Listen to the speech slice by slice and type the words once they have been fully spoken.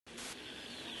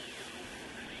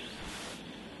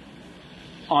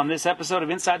On this episode of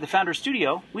Inside the Founder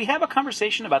Studio, we have a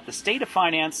conversation about the state of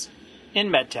finance in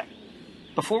medtech.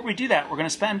 Before we do that, we're going to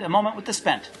spend a moment with the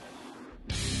spent.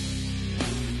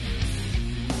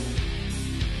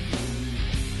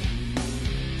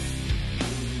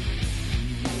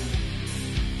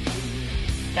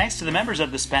 Thanks to the members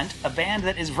of The Spent, a band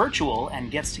that is virtual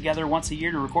and gets together once a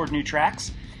year to record new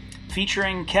tracks,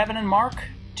 featuring Kevin and Mark,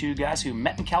 two guys who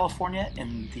met in California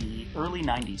in the early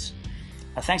 90s.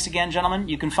 Thanks again, gentlemen.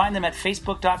 You can find them at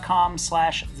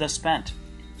facebook.com/thespent.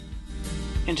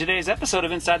 In today's episode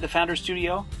of Inside the Founder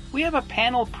Studio, we have a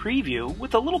panel preview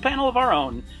with a little panel of our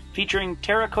own, featuring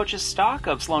Tara Kochis-Stach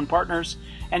of Slone Partners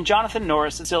and Jonathan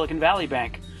Norris at Silicon Valley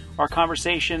Bank. Our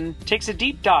conversation takes a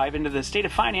deep dive into the state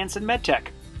of finance in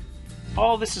medtech.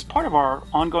 All this is part of our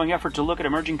ongoing effort to look at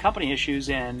emerging company issues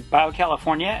in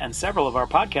BioCalifornia and several of our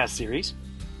podcast series.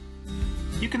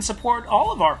 You can support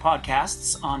all of our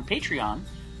podcasts on Patreon,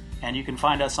 and you can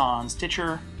find us on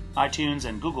Stitcher, iTunes,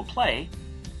 and Google Play.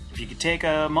 If you could take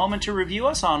a moment to review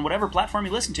us on whatever platform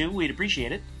you listen to, we'd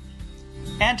appreciate it.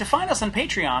 And to find us on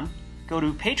Patreon, go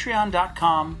to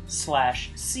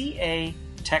patreon.com/CA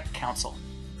Tech Council.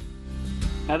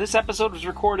 Now, this episode was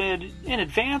recorded in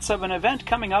advance of an event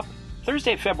coming up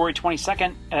Thursday, February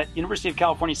 22nd at University of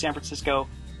California, San Francisco,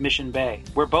 Mission Bay,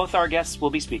 where both our guests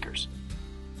will be speakers.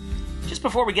 Just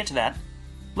before we get to that,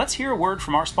 let's hear a word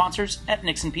from our sponsors at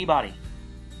Nixon Peabody.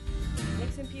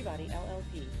 Nixon Peabody,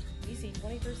 LLP. We see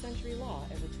 21st century law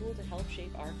as a tool to help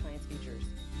shape our clients' futures.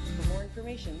 For more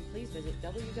information, please visit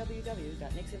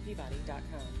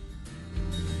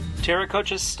www.nixonpeabody.com. Tara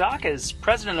Kochis-Stach is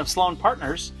president of Slone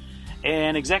Partners,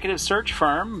 an executive search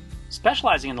firm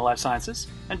specializing in the life sciences,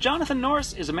 and Jonathan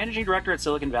Norris is a managing director at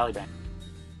Silicon Valley Bank.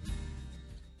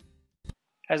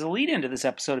 As a lead-in to this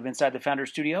episode of Inside the Founder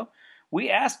Studio, we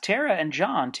asked Tara and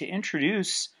John to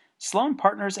introduce Slone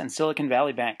Partners and Silicon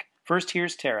Valley Bank. First,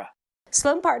 here's Tara.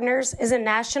 Slone Partners is a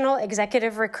national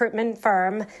executive recruitment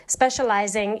firm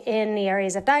specializing in the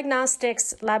areas of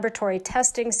diagnostics, laboratory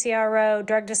testing, CRO,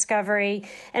 drug discovery,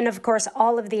 and of course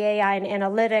all of the AI and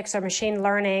analytics or machine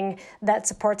learning that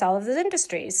supports all of those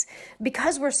industries.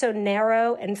 Because we're so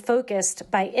narrow and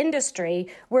focused by industry,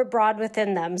 we're broad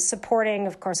within them, supporting,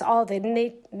 of course, all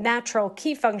the natural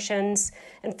key functions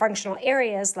and functional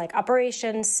areas like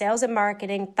operations, sales and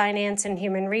marketing, finance, and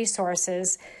human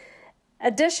resources.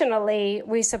 Additionally,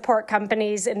 we support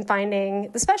companies in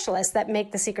finding the specialists that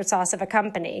make the secret sauce of a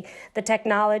company, the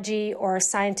technology or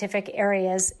scientific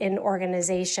areas in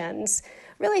organizations,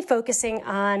 really focusing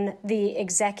on the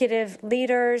executive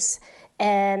leaders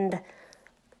and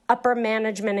upper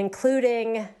management,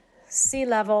 including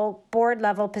C-level,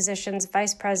 board-level positions,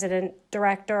 vice president,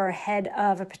 director, or head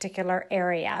of a particular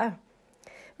area.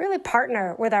 Really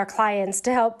partner with our clients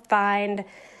to help find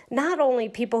not only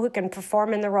people who can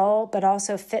perform in the role, but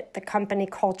also fit the company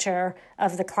culture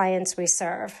of the clients we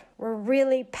serve. We're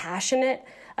really passionate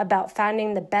about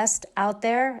finding the best out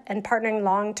there and partnering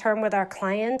long-term with our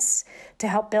clients to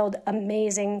help build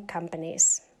amazing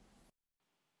companies.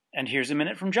 And here's a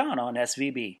minute from John on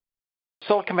SVB.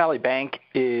 Silicon Valley Bank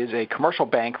is a commercial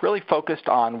bank really focused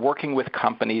on working with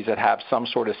companies that have some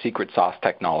sort of secret sauce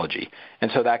technology.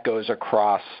 And so that goes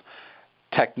across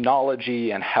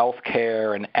technology and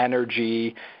healthcare and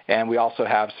energy, and we also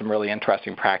have some really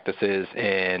interesting practices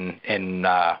in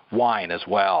wine as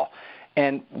well.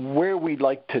 And what we'd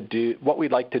like to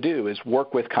do is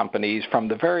work with companies from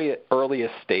the very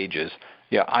earliest stages.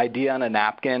 Idea on a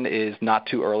napkin is not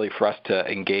too early for us to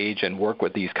engage and work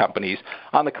with these companies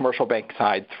on the commercial bank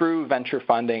side through venture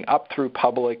funding up through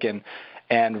public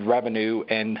and revenue,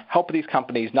 and help these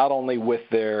companies not only with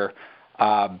their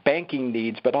banking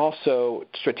needs, but also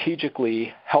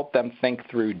strategically help them think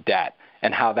through debt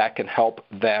and how that can help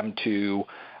them to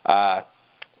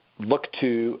look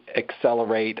to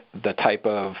accelerate the type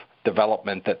of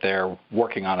development that they're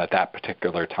working on at that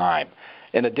particular time.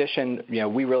 In addition,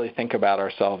 we really think about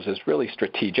ourselves as really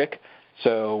strategic.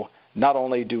 So not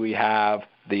only do we have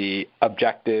the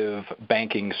objective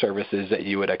banking services that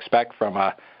you would expect from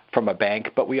a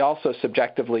bank, but we also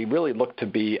subjectively really look to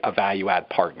be a value-add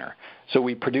partner. So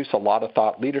we produce a lot of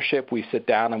thought leadership. We sit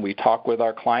down and we talk with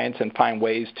our clients and find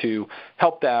ways to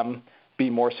help them be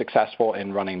more successful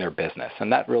in running their business.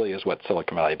 And that really is what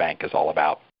Silicon Valley Bank is all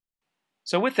about.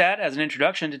 So with that, as an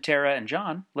introduction to Tara and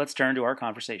John, let's turn to our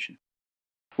conversation.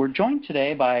 We're joined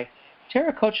today by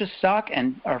Tara Kochis-Stach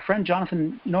and our friend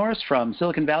Jonathan Norris from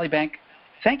Silicon Valley Bank.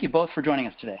 Thank you both for joining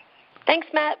us today. Thanks,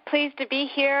 Matt. Pleased to be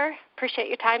here. Appreciate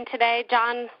your time today.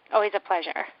 John, always a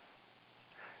pleasure.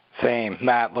 Same.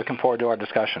 Matt, looking forward to our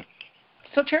discussion.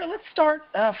 So, Tara, let's start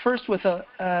first with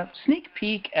a sneak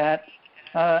peek at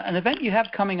an event you have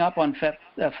coming up on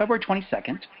February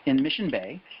 22nd in Mission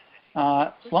Bay.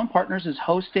 Slone Partners is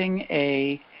hosting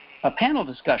a panel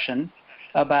discussion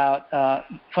about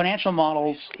financial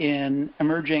models in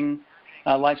emerging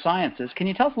life sciences. Can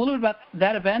you tell us a little bit about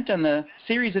that event and the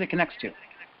series that it connects to?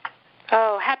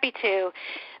 Oh, happy to.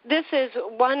 This is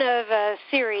one of a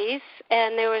series,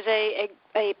 and there was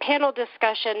a panel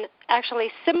discussion actually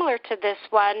similar to this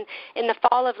one in the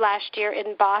fall of last year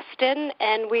in Boston,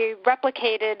 and we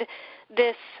replicated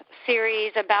this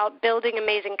series about building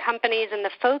amazing companies and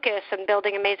the focus on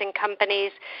building amazing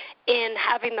companies in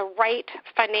having the right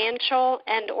financial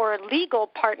and or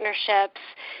legal partnerships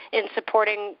in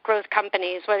supporting growth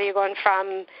companies, whether you're going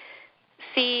from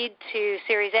seed to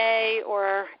Series A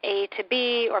or A to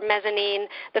B or mezzanine,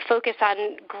 the focus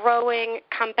on growing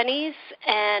companies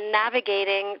and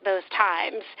navigating those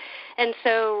times. And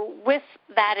so with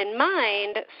that in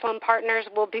mind, Slone Partners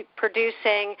will be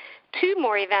producing 2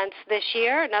 more events this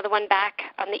year, another one back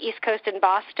on the East Coast in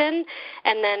Boston,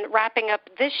 and then wrapping up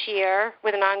this year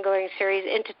with an ongoing series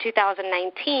into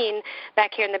 2019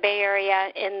 back here in the Bay Area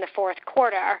in the fourth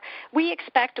quarter. We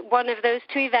expect one of those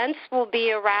 2 events will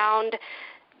be around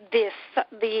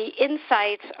the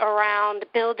insights around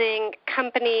building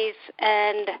companies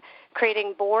and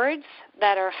creating boards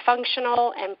that are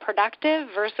functional and productive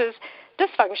versus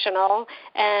dysfunctional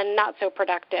and not so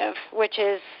productive, which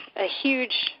is a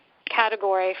huge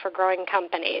category for growing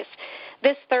companies.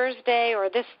 This Thursday, or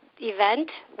this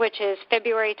event, which is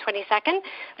February 22nd,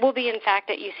 will be in fact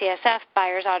at UCSF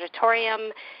Byers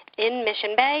Auditorium in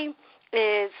Mission Bay. It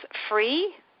is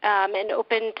free and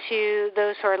open to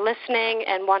those who are listening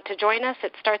and want to join us.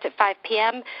 It starts at 5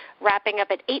 p.m., wrapping up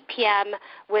at 8 p.m.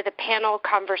 with a panel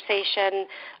conversation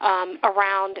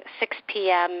around 6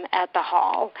 p.m. at the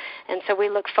hall. And so we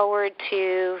look forward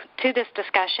to this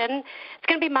discussion. It's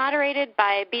going to be moderated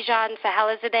by Bijan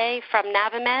Sahalazadeh from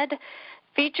Navamed,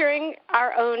 featuring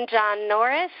our own John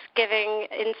Norris, giving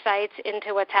insights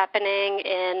into what's happening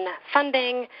in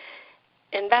funding,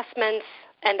 investments,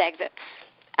 and exits.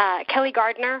 Kelly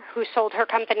Gardner, who sold her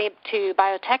company to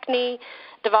Biotechne,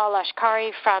 Deval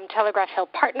Lashkari from Telegraph Hill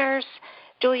Partners,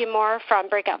 Julia Moore from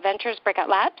Breakout Ventures, Breakout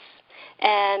Labs,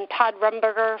 and Todd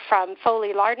Rumberger from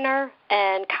Foley Lardner,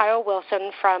 and Kyle Wilson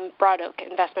from Broad Oak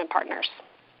Investment Partners.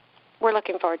 We're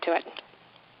looking forward to it.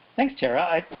 Thanks,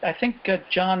 Tara. I think,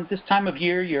 John, this time of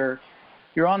year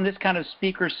you're on this kind of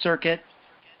speaker circuit,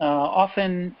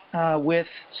 often with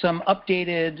some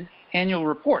updated annual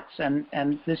reports, and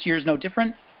this year's no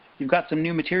different. You've got some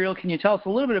new material. Can you tell us a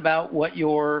little bit about what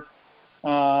your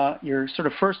sort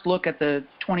of first look at the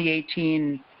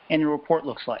 2018 annual report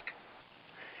looks like?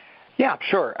 Yeah,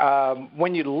 sure.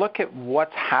 When you look at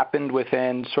what's happened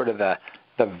within sort of the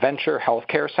venture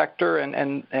healthcare sector,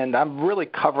 and I'm really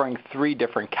covering 3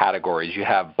 different categories. You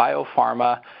have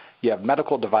biopharma, you have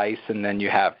medical device, and then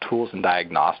you have tools and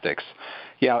diagnostics.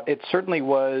 You know, it certainly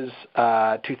was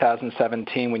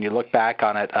 2017, when you look back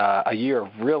on it, a year of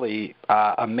really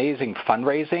amazing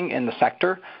fundraising in the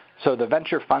sector. So the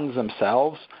venture funds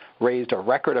themselves raised a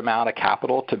record amount of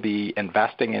capital to be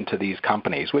investing into these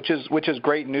companies, which is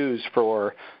great news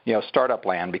for, you know, startup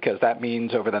land, because that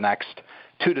means over the next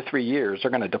 2 to 3 years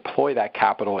they're going to deploy that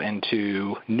capital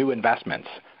into new investments,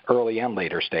 early and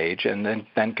later stage, and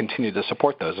then continue to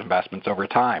support those investments over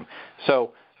time.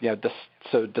 So, you know,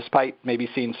 so despite maybe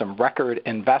seeing some record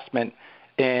investment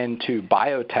into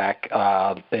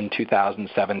biotech in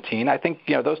 2017, I think,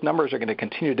 you know, those numbers are going to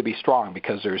continue to be strong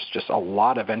because there's just a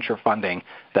lot of venture funding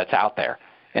that's out there.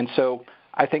 And so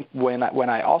I think when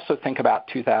I also think about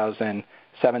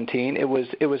 2017, it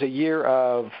was a year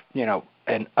of, you know,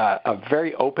 a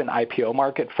very open IPO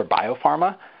market for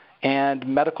biopharma, and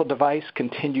medical device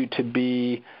continued to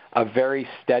be a very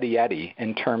steady eddy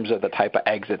in terms of the type of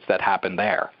exits that happened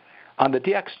there. On the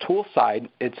DX tool side,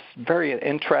 it's very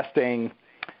interesting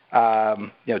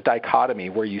dichotomy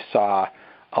where you saw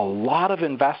a lot of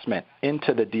investment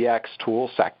into the DX tool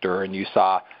sector, and you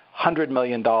saw $100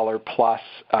 million plus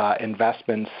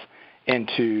investments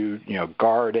into, you know,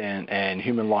 Guard and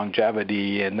human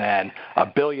longevity, and then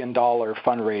 $1 billion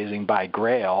fundraising by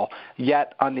Grail.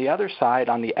 Yet on the other side,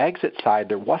 on the exit side,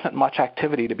 there wasn't much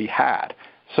activity to be had.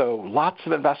 So lots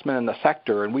of investment in the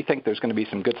sector, and we think there's going to be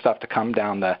some good stuff to come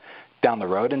down the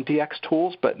road in DX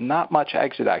tools, but not much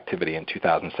exit activity in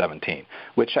 2017,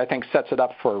 which I think sets it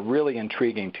up for a really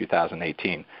intriguing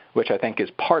 2018, which I think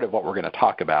is part of what we're going to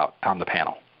talk about on the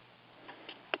panel.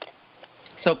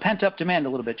 So pent-up demand a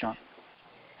little bit, John.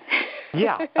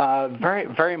 Yeah, very,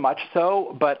 very much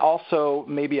so, but also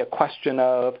maybe a question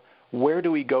of where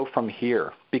do we go from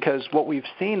here? Because what we've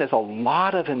seen is a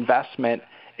lot of investment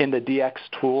in the DX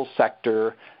tool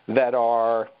sector that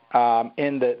are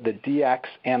in the DX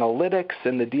analytics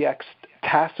and the DX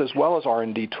tests as well as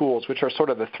R&D tools, which are sort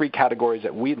of the three categories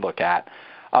that we look at.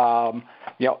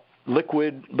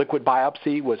 Liquid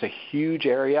biopsy was a huge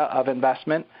area of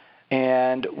investment,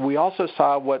 and we also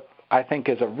saw what I think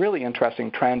is a really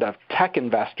interesting trend of tech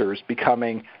investors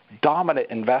becoming dominant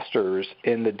investors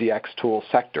in the DX tool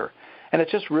sector. And it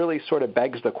just really sort of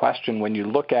begs the question when you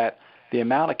look at the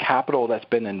amount of capital that's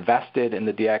been invested in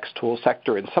the DX tool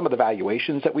sector and some of the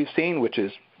valuations that we've seen,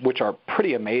 which are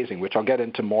pretty amazing, which I'll get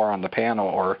into more on the panel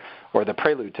or the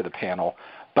prelude to the panel.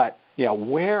 But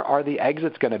where are the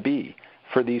exits going to be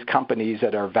for these companies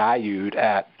that are valued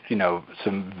at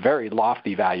some very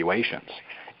lofty valuations?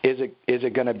 Is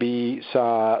it going to be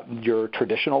your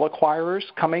traditional acquirers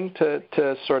coming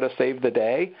to sort of save the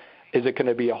day? Is it going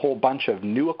to be a whole bunch of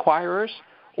new acquirers?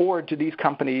 Or do these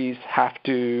companies have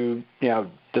to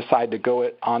decide to go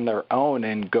it on their own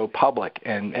and go public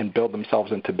and build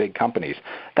themselves into big companies?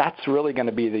 That's really going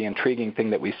to be the intriguing thing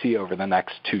that we see over the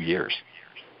next 2 years.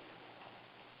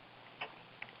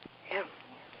 Yeah.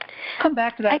 Come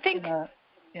back to that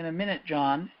in a minute,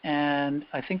 John, and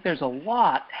I think there's a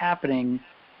lot happening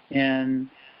in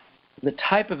the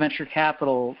type of venture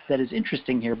capital that is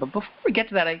interesting here. But before we get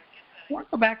to that, I want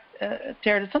to go back,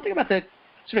 Tara, to something about the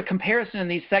sort of comparison in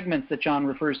these segments that John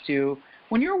refers to.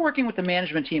 When you're working with the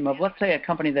management team of, let's say, a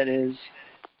company that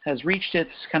has reached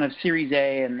its kind of Series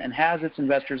A and has its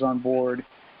investors on board,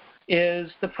 is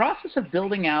the process of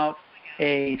building out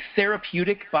a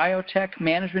therapeutic biotech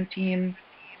management team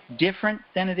different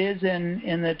than it is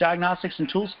in the diagnostics and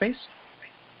tools space?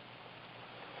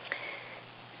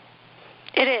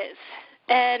 It is.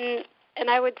 And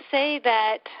I would say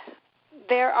that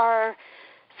there are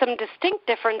some distinct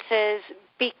differences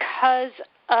because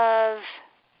of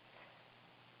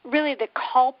really the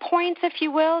call points, if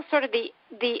you will, sort of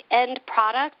the end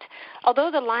product.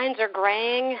 Although the lines are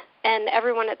graying and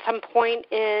everyone at some point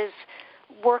is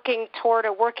working toward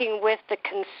or working with the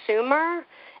consumer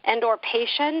and or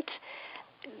patient,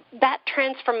 that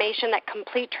transformation, that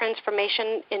complete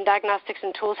transformation in diagnostics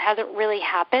and tools hasn't really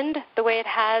happened the way it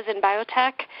has in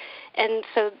biotech. And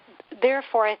so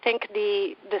therefore, I think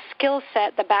the skill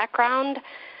set, the background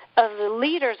of the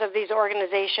leaders of these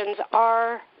organizations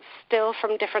are still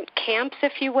from different camps,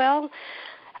 if you will.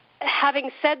 Having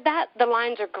said that, the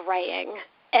lines are graying,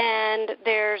 and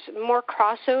there's more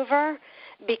crossover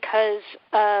because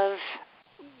of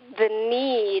the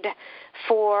need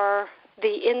for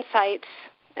the insights,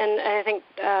 and I think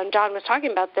John was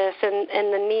talking about this,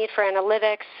 and the need for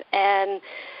analytics and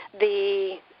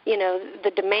the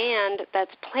demand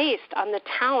that's placed on the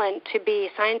talent to be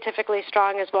scientifically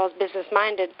strong as well as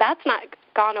business-minded. That's not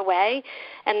gone away,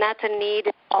 and that's a need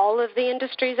in all of the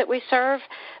industries that we serve.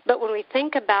 But when we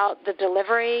think about the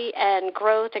delivery and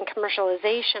growth and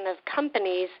commercialization of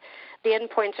companies, the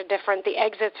endpoints are different, the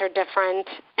exits are different,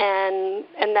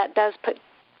 and that does put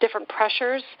different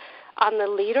pressures on the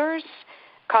leaders,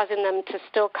 causing them to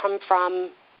still come from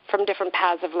different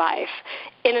paths of life.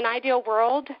 In an ideal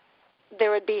world, there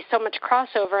would be so much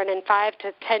crossover, and in 5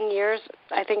 to 10 years,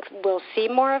 I think we'll see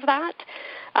more of that.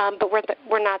 But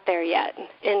we're not there yet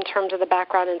in terms of the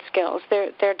background and skills.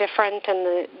 They're different,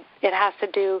 and it has to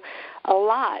do a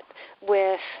lot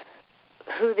with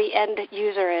who the end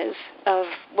user is of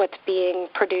what's being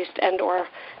produced and or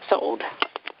sold.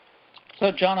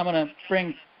 So, John, I'm going to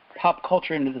bring pop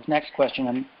culture into this next question.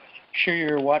 I'm sure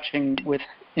you're watching with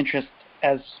interest,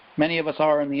 as many of us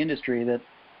are in the industry, that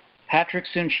Patrick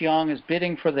Soon-Shiong is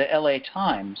bidding for the LA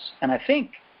Times, and I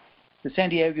think the San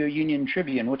Diego Union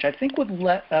Tribune, which I think would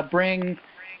bring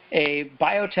a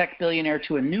biotech billionaire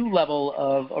to a new level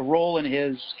of a role in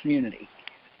his community.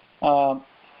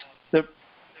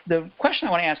 The question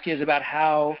I want to ask you is about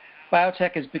how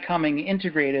biotech is becoming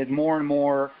integrated more and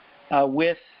more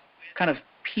with kind of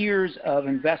peers of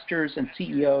investors and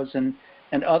CEOs and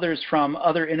others from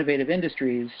other innovative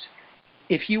industries.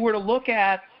 If you were to look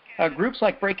at groups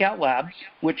like Breakout Labs,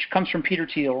 which comes from Peter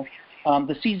Thiel,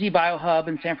 the CZ BioHub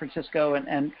in San Francisco,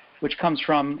 and which comes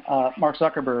from Mark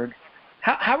Zuckerberg,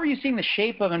 how are you seeing the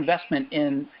shape of investment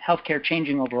in healthcare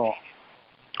changing overall?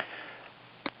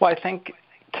 Well, I think,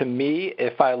 to me,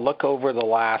 if I look over the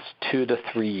last 2 to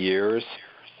 3 years,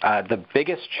 the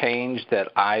biggest change that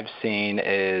I've seen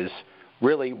is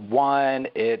really, one,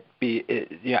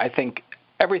 I think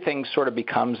everything sort of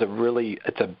becomes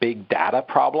it's a big data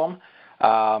problem.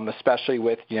 Especially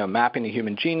with mapping the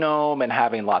human genome and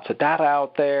having lots of data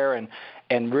out there,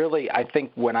 and really I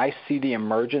think when I see the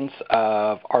emergence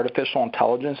of artificial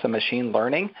intelligence and machine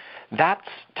learning, that's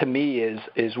to me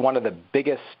is one of the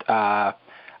biggest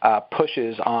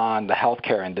pushes on the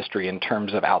healthcare industry in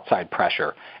terms of outside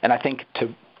pressure. And I think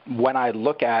when I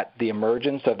look at the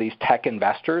emergence of these tech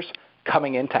investors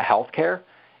coming into healthcare,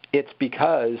 it's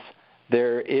because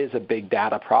there is a big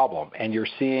data problem, and you're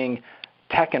seeing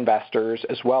tech investors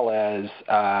as well as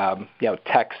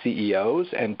tech CEOs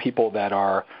and people that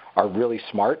are really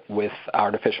smart with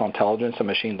artificial intelligence and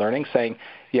machine learning saying,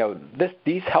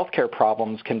 these healthcare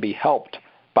problems can be helped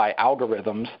by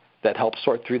algorithms that help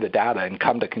sort through the data and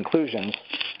come to conclusions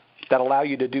that allow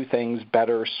you to do things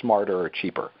better, smarter, or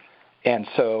cheaper. And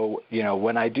so,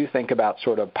 when I do think about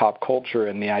sort of pop culture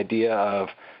and the idea of,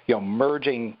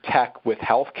 merging tech with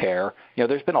healthcare,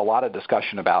 there's been a lot of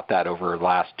discussion about that over the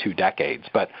last 2 decades,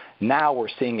 but now we're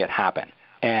seeing it happen.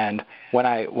 And when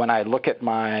I look at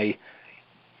my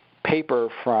paper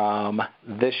from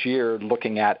this year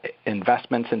looking at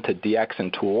investments into DX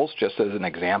and tools, just as an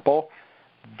example,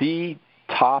 the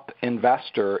top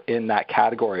investor in that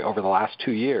category over the last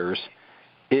 2 years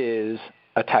is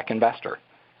a tech investor.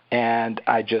 And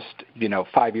I just,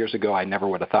 5 years ago, I never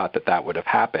would have thought that would have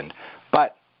happened.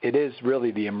 But it is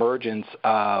really the emergence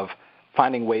of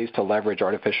finding ways to leverage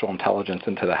artificial intelligence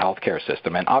into the healthcare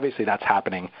system. And obviously that's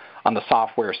happening on the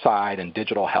software side and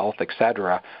digital health, et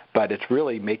cetera, but it's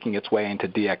really making its way into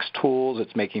DX tools.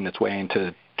 It's making its way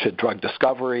into drug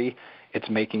discovery. It's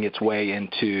making its way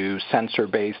into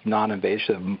sensor-based,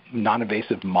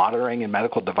 non-invasive monitoring in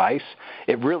medical device.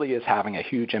 It really is having a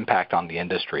huge impact on the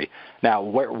industry. Now,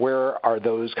 where are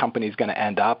those companies going to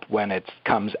end up when it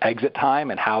comes exit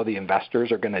time, and how the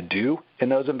investors are going to do in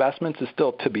those investments is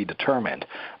still to be determined.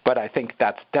 But I think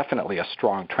that's definitely a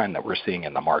strong trend that we're seeing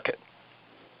in the market.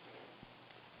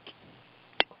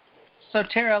 So,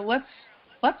 Tara,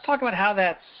 let's talk about how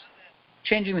that's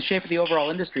changing the shape of the overall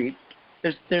industry.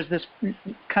 There's this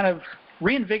kind of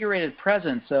reinvigorated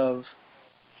presence of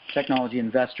technology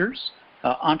investors,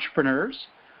 entrepreneurs,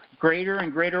 greater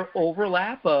and greater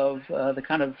overlap of the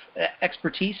kind of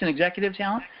expertise and executive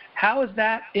talent. How is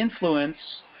that influence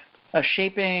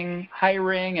shaping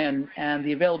hiring and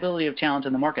the availability of talent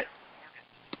in the market?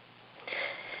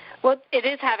 Well, it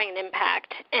is having an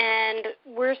impact, and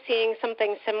we're seeing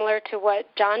something similar to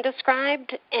what John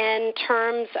described in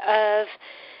terms of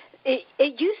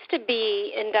it used to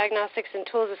be in diagnostics and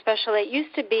tools especially, it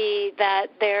used to be that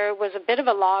there was a bit of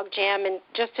a log jam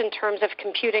just in terms of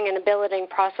computing and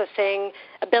processing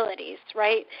abilities,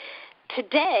 right?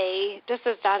 Today, just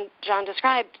as John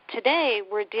described, today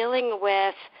we're dealing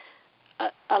with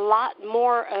a lot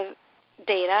more of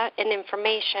data and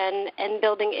information and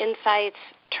building insights,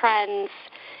 trends,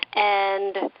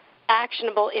 and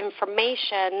actionable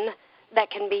information that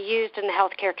can be used in the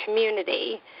healthcare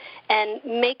community, and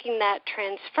making that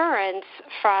transference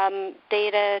from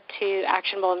data to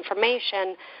actionable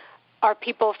information are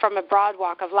people from a broad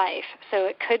walk of life. So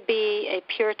it could be a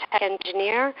pure tech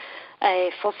engineer,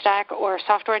 a full stack or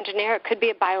software engineer. It could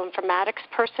be a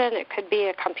bioinformatics person. It could be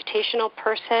a computational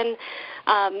person.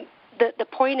 The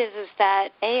point is that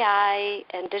AI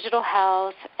and digital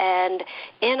health and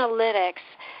analytics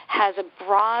has a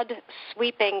broad,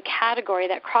 sweeping category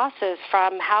that crosses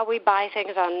from how we buy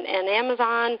things on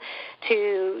Amazon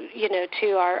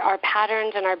to our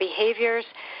patterns and our behaviors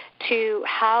to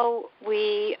how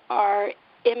we are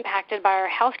impacted by our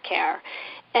health care.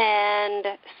 And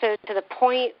so to the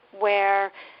point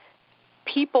where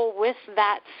people with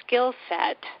that skill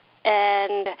set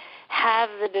and have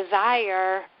the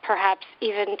desire perhaps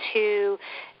even to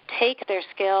take their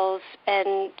skills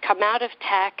and come out of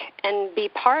tech and be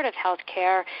part of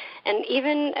healthcare. And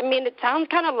even, it sounds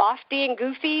kind of lofty and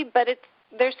goofy, but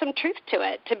there's some truth to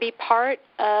it, to be part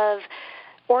of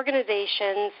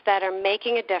organizations that are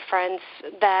making a difference,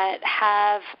 that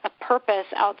have a purpose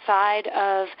outside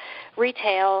of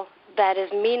retail that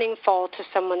is meaningful to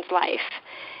someone's life.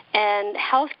 And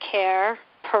healthcare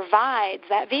provides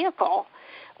that vehicle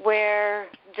where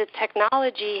the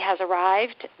technology has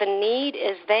arrived, the need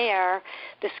is there,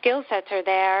 the skill sets are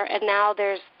there, and now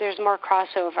there's more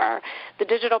crossover. The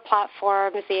digital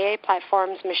platforms, the AI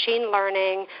platforms, machine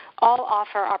learning, all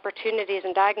offer opportunities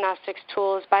and diagnostics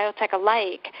tools, biotech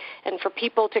alike, and for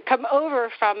people to come over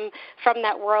from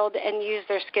that world and use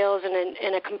their skills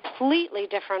in a completely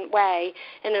different way,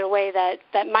 and in a way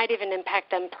that might even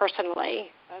impact them personally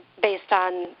based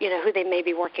on who they may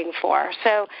be working for.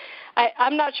 So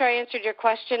I'm not sure I answered your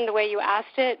question the way you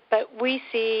asked it, but we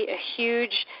see a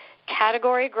huge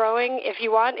category growing, if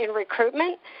you want, in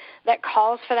recruitment that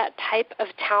calls for that type of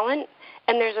talent,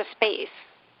 and there's a space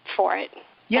for it.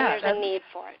 Yeah, and there's a need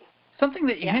for it. Something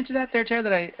that you hinted at there, Tara,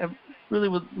 that I really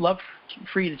would love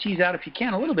for you to tease out if you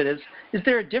can a little bit is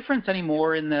there a difference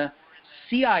anymore in the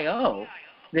CIO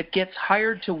that gets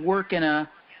hired to work in a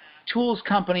tools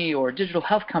company or digital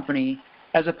health company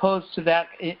as opposed to that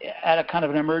at a kind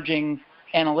of an emerging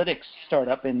analytics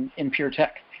startup in pure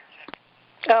tech?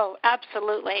 Oh,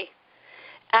 absolutely.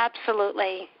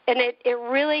 Absolutely. And it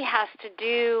really has to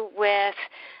do with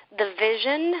the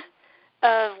vision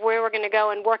of where we're going to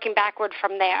go and working backward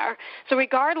from there. So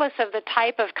regardless of the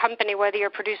type of company, whether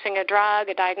you're producing a drug,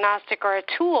 a diagnostic, or a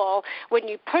tool, when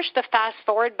you push the fast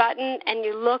forward button and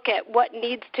you look at what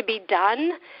needs to be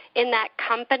done in that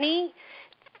company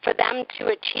for them to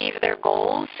achieve their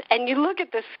goals, and you look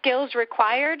at the skills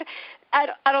required, I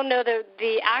don't know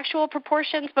the actual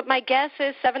proportions, but my guess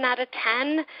is 7 out of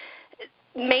 10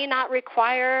 may not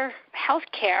require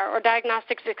healthcare or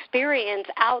diagnostics experience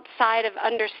outside of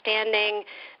understanding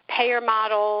payer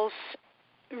models,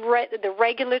 the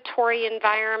regulatory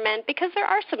environment, because there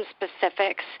are some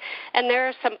specifics and there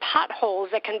are some potholes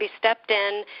that can be stepped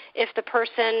in if the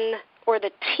person or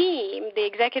the team, the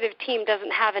executive team,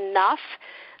 doesn't have enough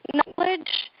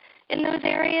knowledge in those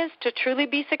areas to truly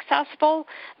be successful.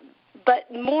 But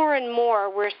more and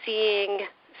more we're seeing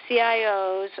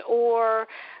CIOs or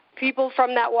people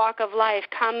from that walk of life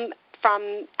come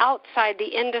from outside the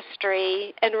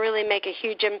industry and really make a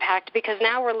huge impact, because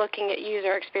now we're looking at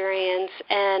user experience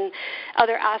and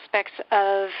other aspects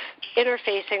of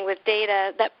interfacing with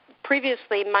data that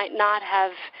previously might not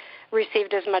have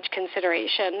received as much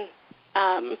consideration.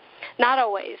 Not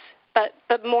always, but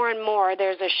more and more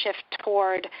there's a shift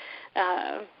toward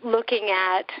looking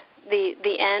at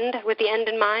the end, with the end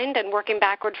in mind, and working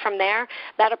backward from there.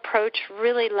 That approach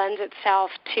really lends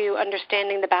itself to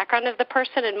understanding the background of the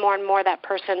person, and more that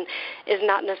person is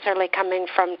not necessarily coming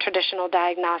from traditional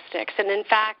diagnostics. And in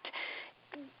fact,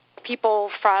 people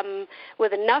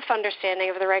with enough understanding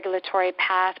of the regulatory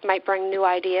path might bring new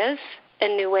ideas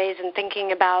and new ways in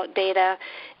thinking about data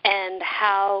and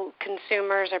how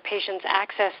consumers or patients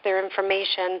access their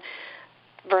information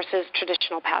versus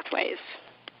traditional pathways.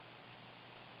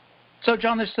 So,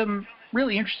 John, there's some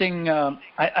really interesting, I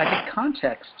think,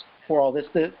 context for all this.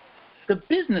 The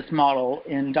business model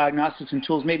in diagnostics and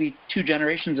tools maybe 2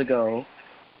 generations ago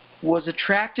was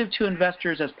attractive to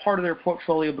investors as part of their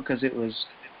portfolio because it was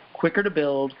quicker to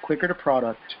build, quicker to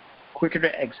product, quicker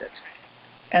to exit.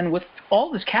 And with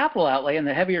all this capital outlay and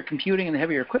the heavier computing and the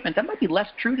heavier equipment, that might be less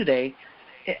true today.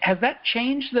 Has that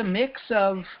changed the mix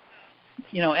of,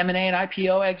 M&A and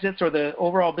IPO exits, or the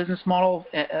overall business model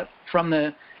from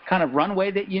the kind of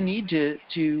runway that you need to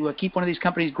keep one of these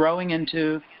companies growing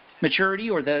into maturity,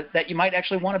 or that you might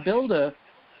actually want to build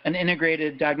an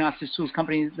integrated diagnostics tools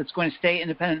company that's going to stay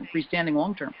independent and freestanding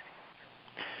long term?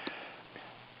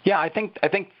 Yeah, I think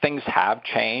things have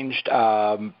changed.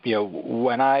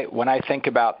 When I think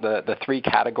about the 3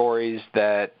 categories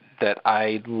that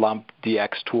I lump DX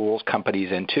tools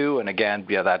companies into, and again,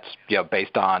 that's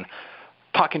based on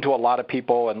talking to a lot of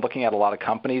people and looking at a lot of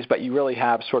companies, but you really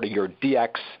have sort of your DX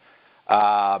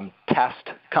test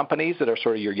companies that are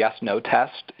sort of your yes/no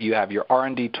test. You have your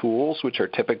R&D tools, which are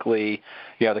typically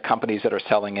the companies that are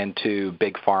selling into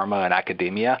big pharma and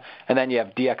academia, and then you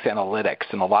have DX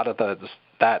analytics, and a lot of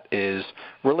that is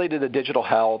related to digital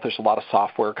health. There's a lot of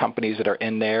software companies that are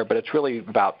in there, but it's really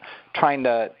about trying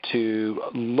to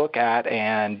look at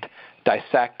and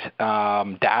dissect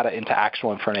data into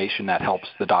actual information that helps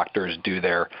the doctors do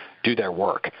their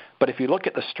work. But if you look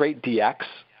at the straight DX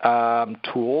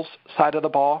tools side of the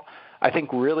ball, I think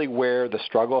really where the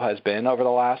struggle has been over the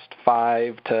last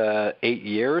 5 to 8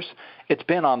 years, it's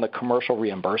been on the commercial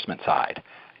reimbursement side.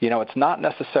 It's not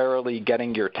necessarily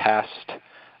getting your test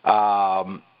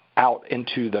out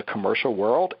into the commercial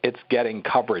world. It's getting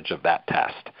coverage of that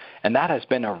test. And that has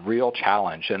been a real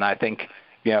challenge. And I think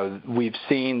we've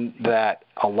seen that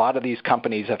a lot of these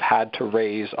companies have had to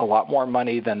raise a lot more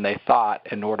money than they thought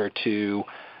in order to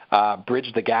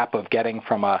bridge the gap of getting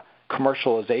from a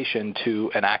commercialization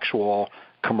to an actual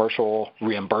commercial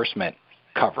reimbursement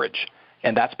coverage.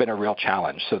 And that's been a real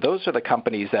challenge. So those are the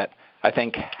companies that I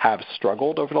think have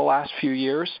struggled over the last few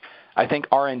years. I think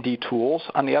R&D tools,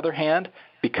 on the other hand,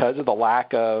 because of the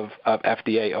lack of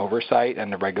FDA oversight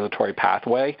and the regulatory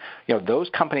pathway, those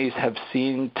companies have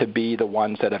seemed to be the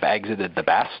ones that have exited the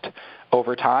best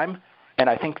over time. And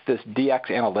I think this DX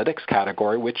analytics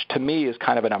category, which to me is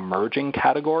kind of an emerging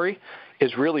category,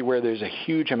 is really where there's a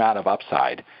huge amount of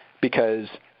upside. Because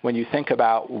when you think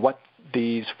about what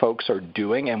these folks are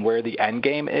doing and where the end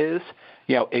game is,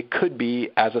 it could be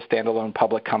as a standalone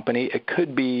public company. It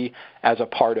could be as a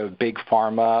part of big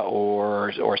pharma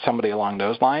or somebody along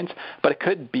those lines. But it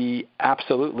could be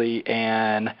absolutely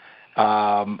a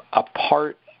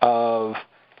part of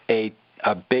a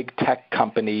big tech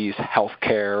company's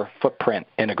healthcare footprint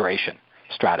integration.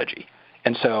 strategy.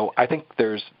 And so I think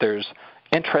there's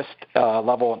interest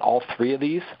level in all three of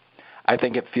these. I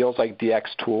think it feels like DX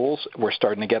tools, we're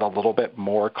starting to get a little bit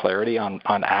more clarity on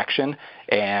action,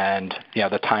 and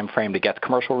the time frame to get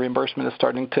commercial reimbursement is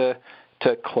starting to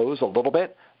close a little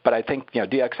bit. But I think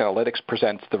DX analytics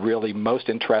presents the really most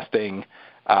interesting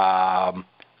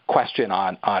question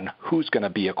on who's going to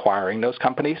be acquiring those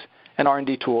companies, and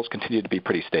R&D tools continue to be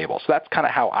pretty stable. So that's kind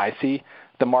of how I see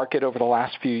the market over the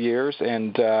last few years,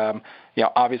 and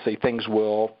obviously things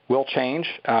will change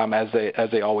as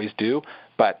they always do,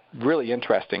 but really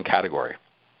interesting category.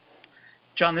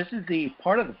 John, this is the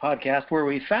part of the podcast where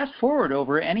we fast forward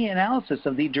over any analysis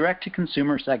of the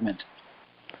direct-to-consumer segment.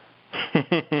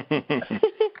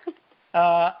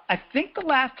 I think the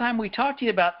last time we talked to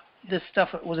you about this stuff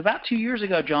was about 2 years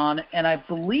ago, John, and I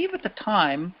believe at the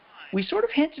time we sort of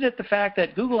hinted at the fact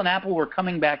that Google and Apple were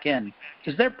coming back in.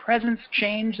 Does their presence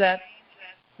change that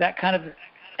kind of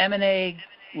M&A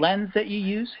lens that you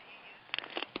use?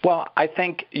 Well, I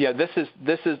think this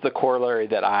is the corollary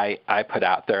that I put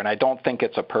out there, and I don't think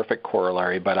it's a perfect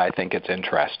corollary, but I think it's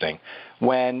interesting.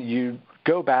 When you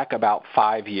go back about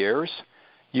 5 years,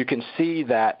 you can see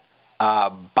that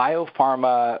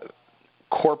biopharma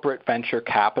corporate venture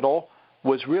capital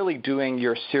was really doing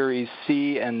your Series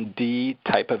C and D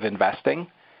type of investing,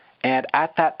 and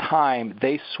at that time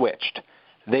they switched.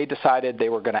 They decided they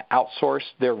were going to outsource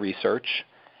their research,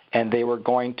 and they were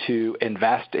going to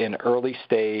invest in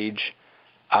early-stage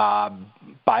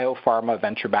biopharma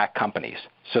venture-backed companies.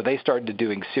 So they started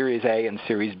doing Series A and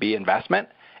Series B investment,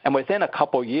 and within a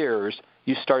couple years,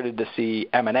 you started to see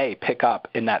M&A pick up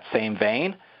in that same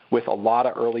vein with a lot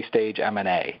of early-stage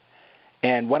M&A.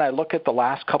 And when I look at the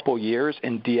last couple years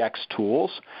in DX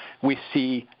tools, we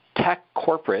see tech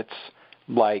corporates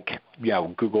like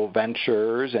Google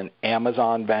Ventures and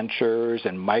Amazon Ventures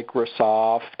and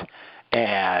Microsoft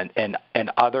and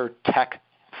other tech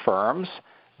firms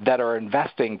that are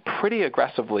investing pretty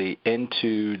aggressively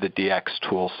into the DX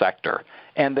tool sector,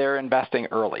 and they're investing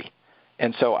early.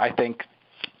 And so I think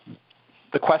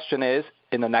the question is,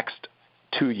 in the next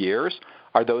 2 years,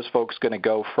 are those folks going to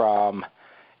go from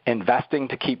investing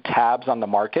to keep tabs on the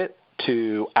market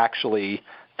to actually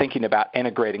thinking about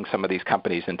integrating some of these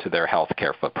companies into their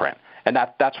healthcare footprint? And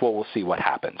that's what we'll see what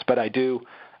happens. But I do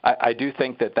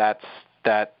think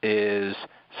that is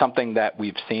something that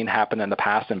we've seen happen in the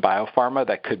past in biopharma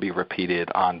that could be repeated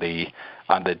on the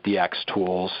DX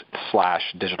tools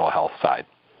 / digital health side.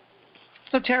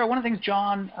 So, Tara, one of the things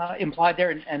John implied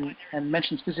there and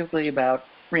mentioned specifically about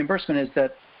reimbursement is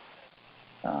that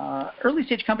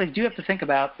early-stage companies do have to think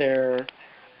about their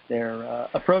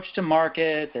approach to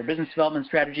market, their business development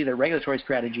strategy, their regulatory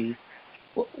strategy.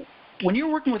 When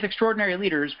you're working with extraordinary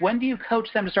leaders, when do you coach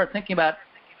them to start thinking about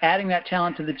adding that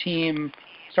talent to the team,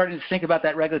 starting to think about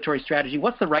that regulatory strategy?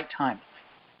 What's the right time?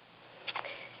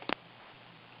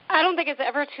 I don't think it's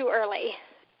ever too early.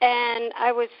 And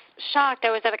I was shocked. I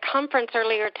was at a conference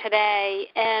earlier today,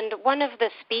 and one of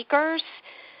the speakers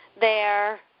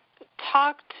there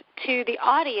talked to the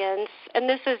audience, and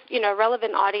this is,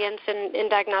 relevant audience in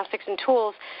diagnostics and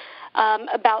tools,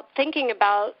 about thinking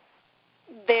about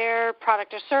their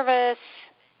product or service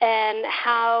and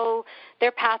how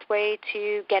their pathway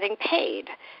to getting paid.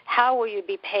 How will you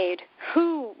be paid?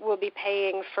 Who will be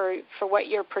paying for what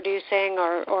you're producing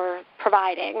or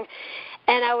providing?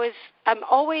 And I'm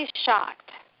always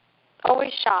shocked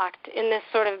in this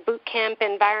sort of boot camp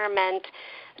environment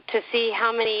to see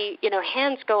how many,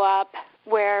 hands go up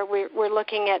where we're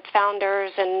looking at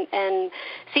founders and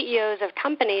CEOs of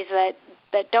companies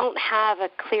that don't have a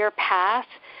clear path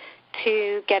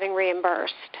to getting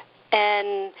reimbursed.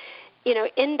 And,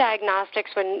 in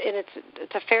diagnostics, when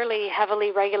it's a fairly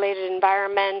heavily regulated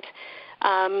environment,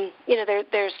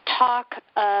 there's talk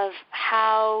of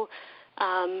how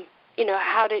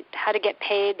to get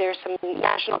paid. There's some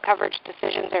national coverage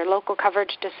decisions, there are local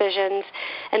coverage decisions,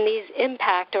 and these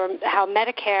impact, or how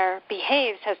Medicare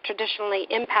behaves has traditionally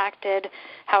impacted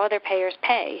how other payers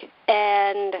pay,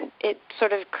 and it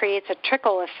sort of creates a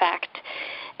trickle effect.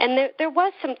 And there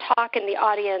was some talk in the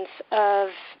audience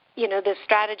of, the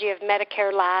strategy of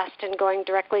Medicare last and going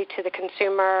directly to the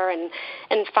consumer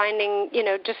and finding,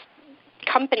 just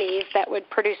companies that would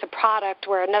produce a product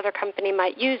where another company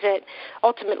might use it.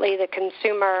 Ultimately, the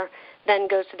consumer then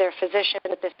goes to their physician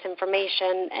with this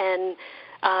information, and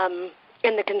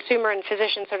the consumer and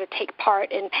physician sort of take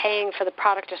part in paying for the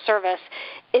product or service.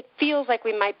 It feels like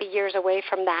we might be years away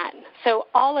from that. So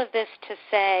all of this to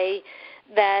say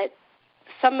that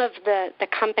some of the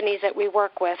companies that we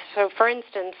work with, so for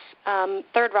instance,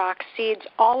 Third Rock seeds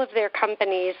all of their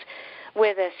companies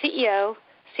with a CEO,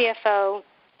 CFO,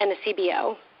 and a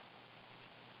CBO.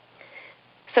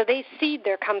 So they seed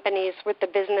their companies with the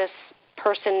business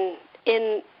person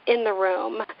in the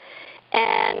room,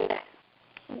 and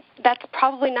that's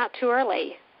probably not too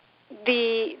early.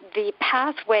 The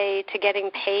pathway to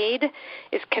getting paid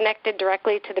is connected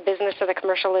directly to the business or the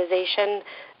commercialization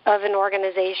of an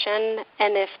organization,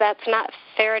 and if that's not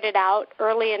ferreted out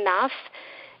early enough,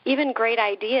 even great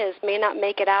ideas may not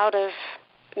make it out of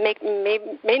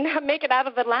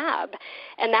the lab,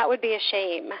 and that would be a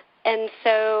shame. And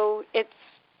so it's,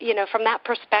 from that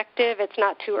perspective, it's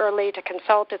not too early to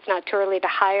consult, it's not too early to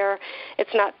hire,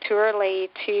 it's not too early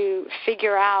to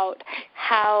figure out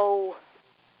how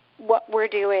what we're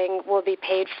doing will be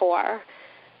paid for.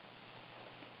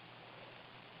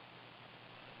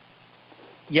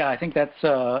 Yeah, I think that's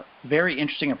a very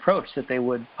interesting approach, that they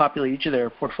would populate each of their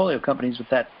portfolio companies with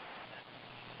that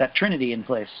trinity in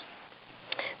place.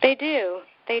 They do,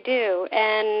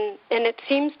 and it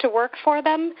seems to work for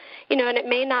them, and it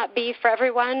may not be for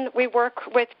everyone. We work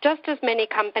with just as many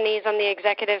companies on the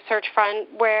executive search front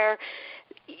where,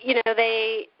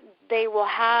 they will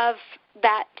have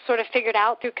that sort of figured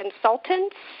out through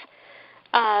consultants,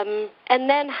 and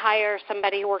then hire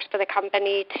somebody who works for the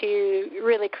company to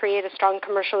really create a strong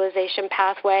commercialization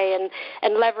pathway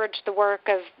and leverage the work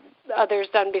of others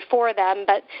done before them.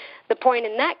 But the point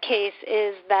in that case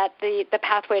is that the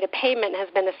pathway to payment has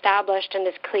been established and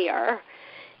is clear.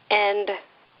 And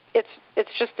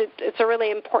it's a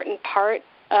really important part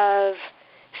of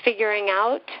figuring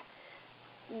out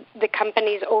the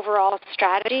company's overall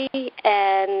strategy,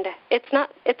 and it's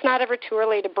not ever too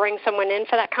early to bring someone in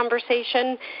for that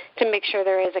conversation to make sure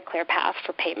there is a clear path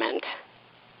for payment.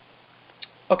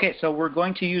 Okay, so we're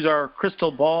going to use our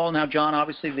crystal ball now, John.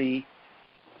 Obviously,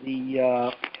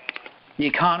 the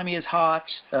economy is hot.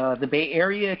 The Bay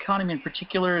Area economy in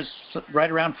particular is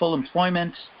right around full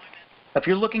employment. If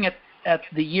you're looking at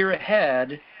the year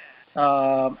ahead,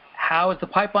 how is the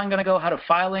pipeline going to go? How do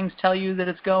filings tell you that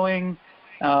it's going?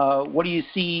 What do you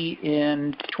see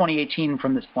in 2018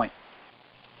 from this point?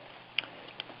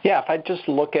 Yeah, if I just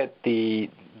look at the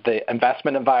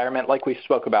investment environment, like we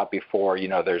spoke about before,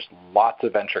 there's lots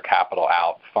of venture capital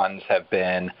out. Funds have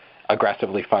been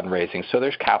aggressively fundraising, so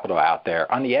there's capital out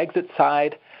there. On the exit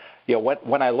side,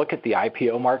 when I look at the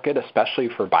IPO market, especially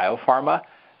for biopharma,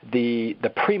 the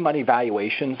pre-money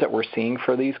valuations that we're seeing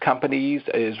for these companies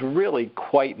is really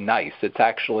quite nice. It's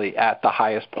actually at the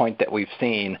highest point that we've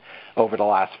seen over the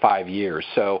last 5 years.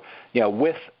 So,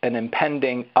 with an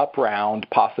impending up round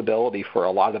possibility for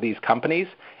a lot of these companies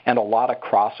and a lot of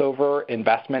crossover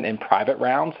investment in private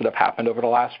rounds that have happened over the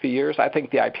last few years, I think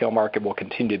the IPO market will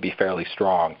continue to be fairly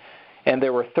strong. And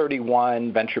there were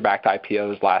 31 venture-backed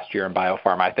IPOs last year in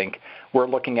biopharma. I think we're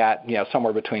looking at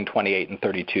somewhere between 28 and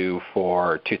 32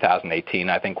 for 2018.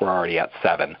 I think we're already at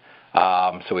 7.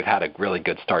 So we've had a really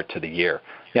good start to the year.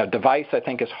 Device, I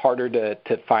think, is harder to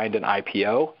find an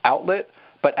IPO outlet,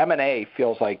 but M&A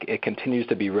feels like it continues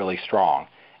to be really strong.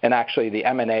 And actually, the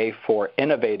M&A for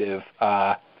innovative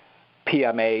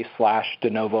PMA/de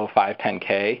novo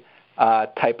 510K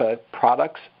type of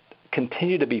products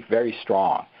continue to be very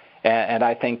strong. And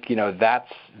I think,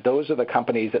 those are the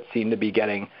companies that seem to be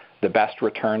getting the best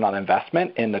return on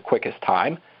investment in the quickest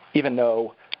time, even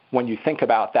though when you think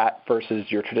about that versus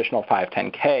your traditional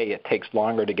 510K, it takes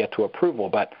longer to get to approval,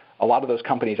 but a lot of those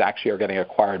companies actually are getting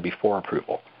acquired before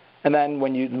approval. And then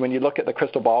when you look at the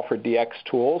crystal ball for DX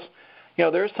tools,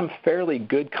 there's some fairly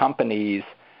good companies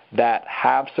that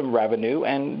have some revenue,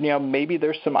 and maybe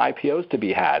there's some IPOs to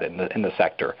be had in the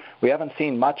sector. We haven't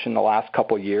seen much in the last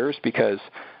couple of years because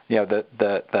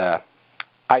the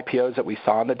IPOs that we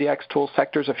saw in the DX tool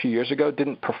sectors a few years ago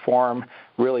didn't perform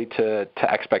really to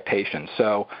expectations.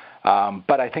 So,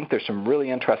 but I think there's some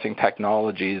really interesting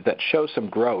technologies that show some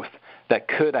growth that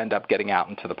could end up getting out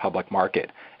into the public market.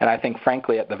 And I think,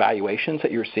 frankly, at the valuations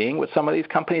that you're seeing with some of these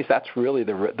companies, that's really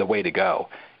the way to go,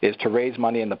 is to raise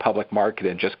money in the public market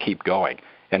and just keep going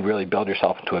and really build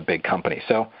yourself into a big company.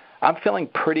 So I'm feeling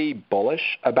pretty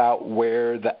bullish about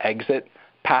where the exit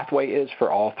pathway is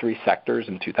for all three sectors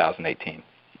in 2018.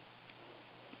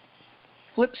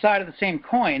 Flip side of the same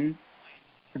coin,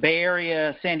 the Bay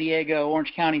Area, San Diego,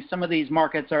 Orange County, some of these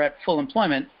markets are at full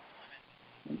employment.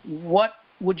 What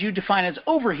would you define as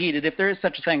overheated, if there is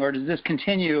such a thing, or does this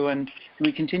continue, and do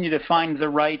we continue to find the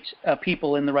right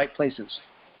people in the right places?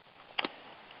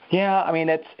 Yeah, I mean,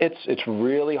 it's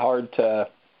really hard to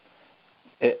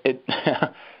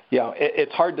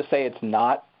it's hard to say it's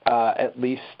not at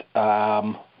least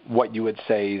what you would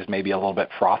say is maybe a little bit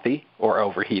frothy or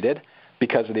overheated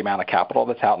because of the amount of capital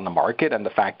that's out in the market and the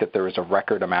fact that there was a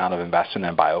record amount of investment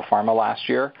in biopharma last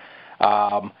year.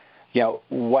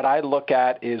 what I look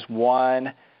at is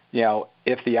one,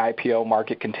 if the IPO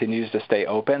market continues to stay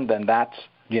open, then that's,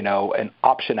 an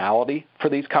optionality for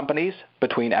these companies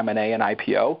between M&A and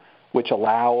IPO, which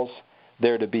allows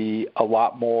there to be a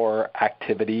lot more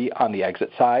activity on the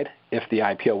exit side. If the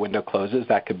IPO window closes,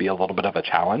 that could be a little bit of a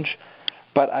challenge.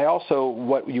 But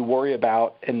what you worry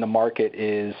about in the market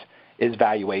is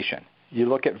valuation. You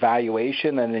look at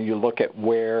valuation, and then you look at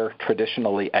where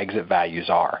traditionally exit values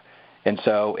are. And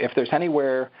so if there's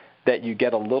anywhere that you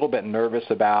get a little bit nervous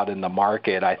about in the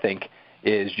market, I think,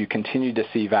 is you continue to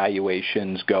see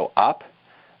valuations go up,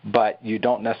 but you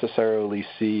don't necessarily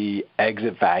see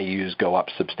exit values go up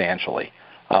substantially.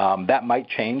 That might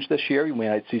change this year. We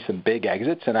might see some big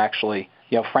exits, and actually,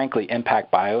 frankly,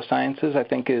 Impact Biosciences, I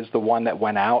think, is the one that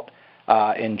went out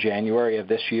in January of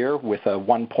this year with a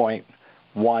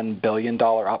 $1.1 billion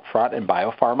upfront in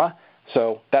biopharma.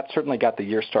 So that certainly got the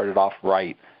year started off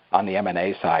right on the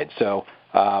M&A side. So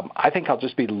I think I'll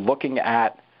just be looking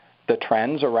at the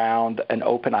trends around an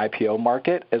open IPO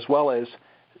market, as well as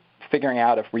figuring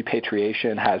out if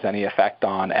repatriation has any effect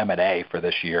on M&A for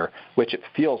this year, which it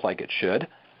feels like it should.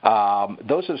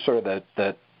 Those are sort of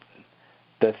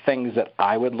the things that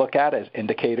I would look at as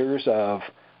indicators of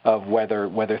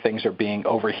whether things are being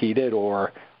overheated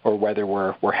or whether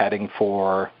we're heading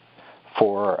for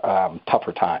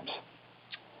tougher times.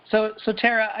 So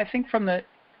Tara, I think from the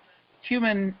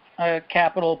human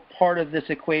capital part of this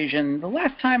equation, the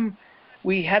last time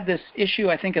we had this issue,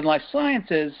 I think, in life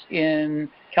sciences in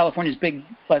California's big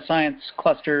life science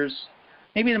clusters,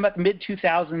 maybe in about the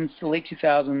mid-2000s to late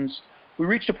 2000s, we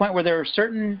reached a point where there were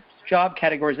certain job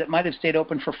categories that might have stayed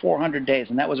open for 400 days,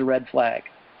 and that was a red flag.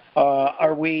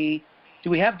 Do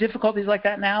we have difficulties like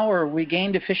that now, or have we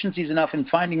gained efficiencies enough in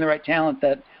finding the right talent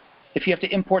that if you have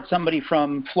to import somebody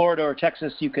from Florida or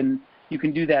Texas, you can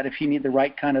do that if you need the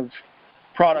right kind of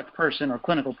product person or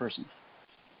clinical person?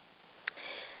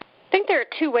 I think there are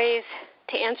two ways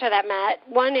to answer that, Matt.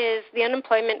 One is the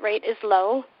unemployment rate is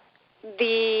low.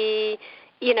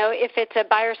 If it's a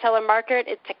buyer-seller market,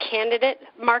 it's a candidate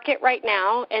market right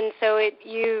now, and so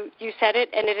you said it,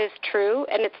 and it is true.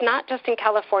 And it's not just in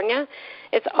California;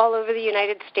 it's all over the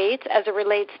United States as it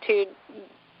relates to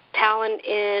talent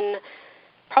in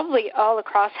probably all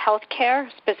across healthcare,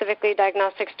 specifically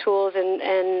diagnostics tools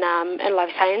and life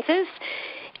sciences.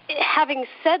 Having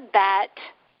said that,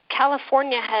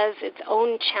 California has its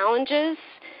own challenges,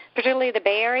 particularly the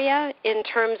Bay Area, in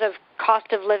terms of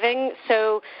cost of living.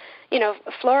 So,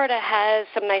 Florida has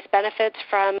some nice benefits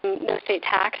from no state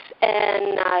tax,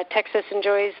 and Texas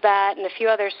enjoys that, and a few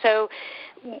others. So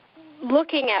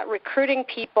looking at recruiting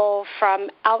people from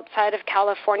outside of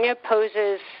California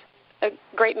poses a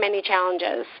great many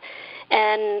challenges,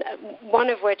 and one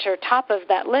of which, or top of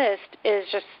that list, is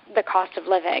just the cost of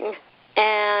living.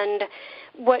 And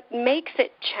what makes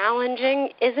it challenging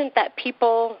isn't that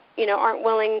people, aren't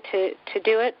willing to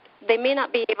do it. They may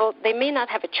not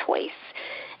have a choice.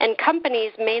 And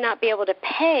companies may not be able to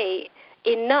pay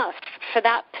enough for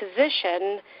that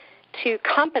position to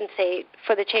compensate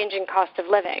for the changing cost of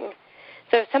living.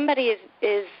 So if somebody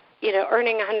is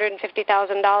earning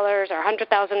 $150,000 or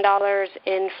 $100,000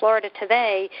 in Florida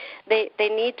today, they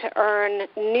need to earn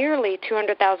nearly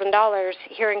 $200,000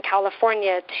 here in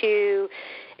California to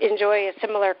enjoy a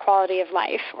similar quality of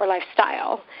life or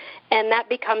lifestyle. And that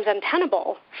becomes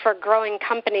untenable for growing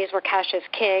companies where cash is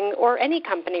king, or any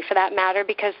company for that matter,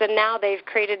 because then now they've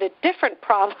created a different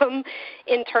problem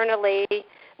internally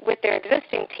with their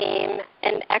existing team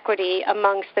and equity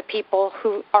amongst the people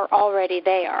who are already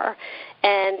there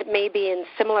and maybe in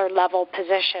similar level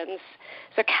positions.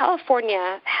 So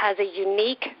California has a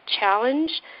unique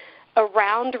challenge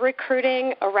around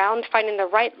recruiting, around finding the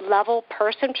right level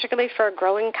person, particularly for a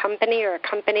growing company or a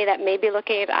company that may be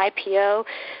looking at IPO.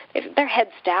 Their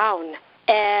heads down.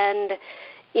 And,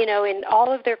 in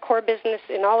all of their core business,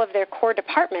 in all of their core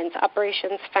departments,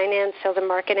 operations, finance, sales and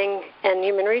marketing, and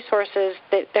human resources,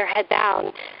 they're head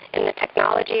down. In the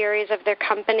technology areas of their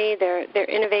company, they're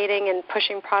innovating and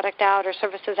pushing product out or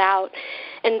services out.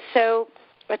 And so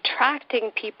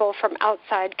attracting people from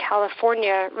outside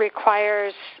California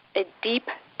requires a deep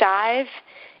dive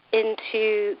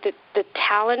into the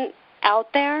talent out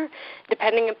there,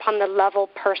 depending upon the level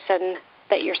person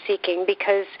that you're seeking,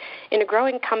 because in a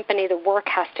growing company, the work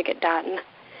has to get done.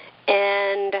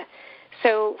 And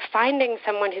so finding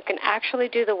someone who can actually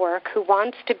do the work, who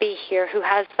wants to be here, who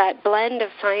has that blend of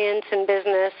science and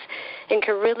business and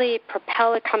can really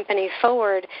propel a company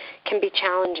forward can be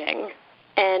challenging.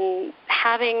 And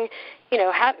having,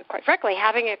 quite frankly,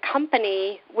 having a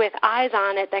company with eyes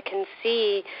on it that can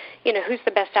see, who's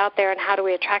the best out there and how do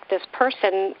we attract this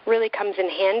person really comes in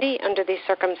handy under these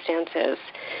circumstances,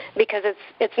 because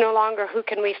it's no longer who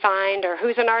can we find or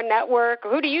who's in our network,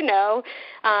 or who do you know,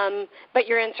 but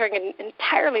you're answering an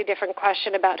entirely different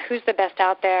question about who's the best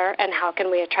out there and how can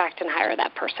we attract and hire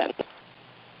that person.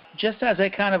 Just as a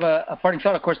kind of a parting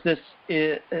thought, of course, this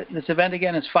event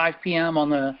again is 5 p.m. on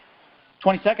the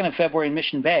 22nd of February in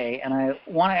Mission Bay, and I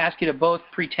want to ask you to both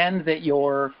pretend that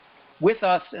you're with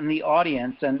us in the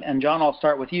audience, and John, I'll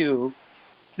start with you.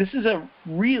 This is a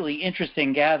really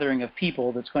interesting gathering of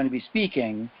people that's going to be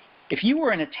speaking. If you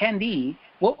were an attendee,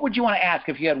 what would you want to ask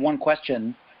if you had one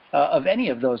question of any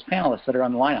of those panelists that are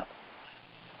on the lineup?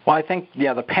 Well, I think,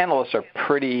 the panelists are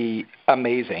pretty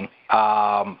amazing.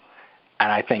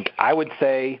 And I think I would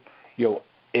say,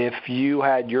 if you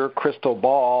had your crystal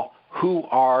ball, who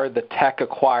are the tech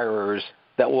acquirers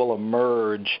that will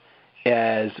emerge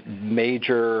as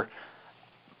major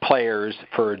players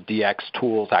for DX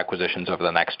tools acquisitions over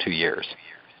the next 2 years?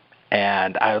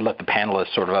 And I would let the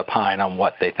panelists sort of opine on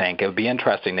what they think. It would be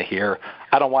interesting to hear.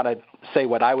 I don't want to say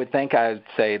what I would think. I'd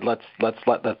say let's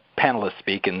let the panelists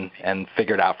speak and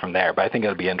figure it out from there. But I think it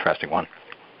would be an interesting one.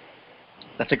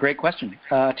 That's a great question.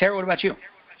 Tara, what about you?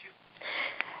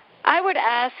 I would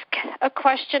ask a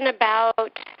question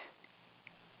about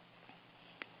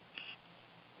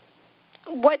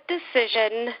what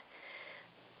decision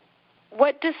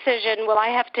will I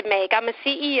have to make? I'm a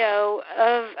CEO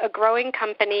of a growing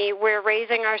company. We're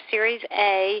raising our Series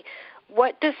A.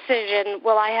 What decision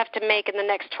will I have to make in the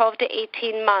next 12 to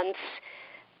 18 months,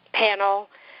 panel,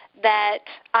 that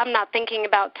I'm not thinking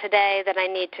about today that I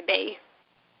need to be?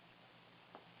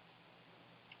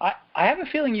 I have a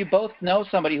feeling you both know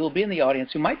somebody who will be in the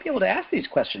audience who might be able to ask these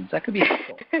questions. That could be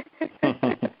helpful.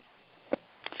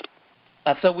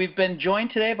 So we've been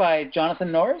joined today by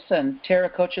Jonathan Norris and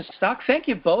Tara Kochis-Stach. Thank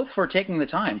you both for taking the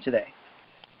time today.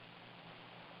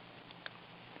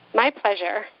 My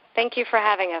pleasure. Thank you for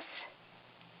having us.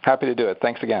 Happy to do it.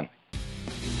 Thanks again.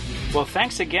 Well,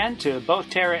 thanks again to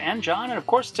both Tara and John, and of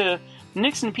course to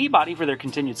Nixon Peabody for their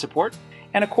continued support.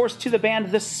 And of course to the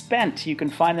band The Spent. You can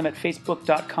find them at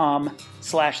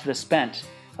facebook.com/The Spent.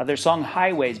 Their song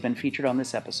Highway has been featured on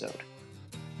this episode.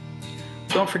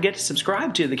 Don't forget to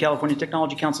subscribe to the California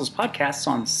Technology Council's podcasts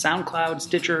on SoundCloud,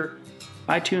 Stitcher,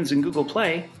 iTunes, and Google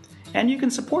Play. And you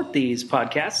can support these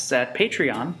podcasts at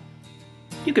Patreon.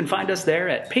 You can find us there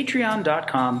at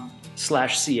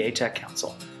patreon.com/CA Tech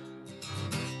Council.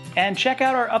 And check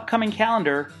out our upcoming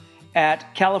calendar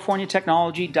at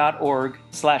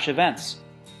californiatechnology.org/events.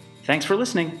 Thanks for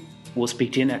listening. We'll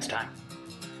speak to you next time.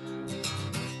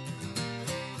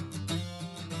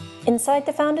 Inside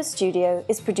the Founders Studio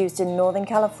is produced in Northern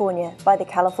California by the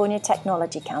California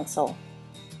Technology Council.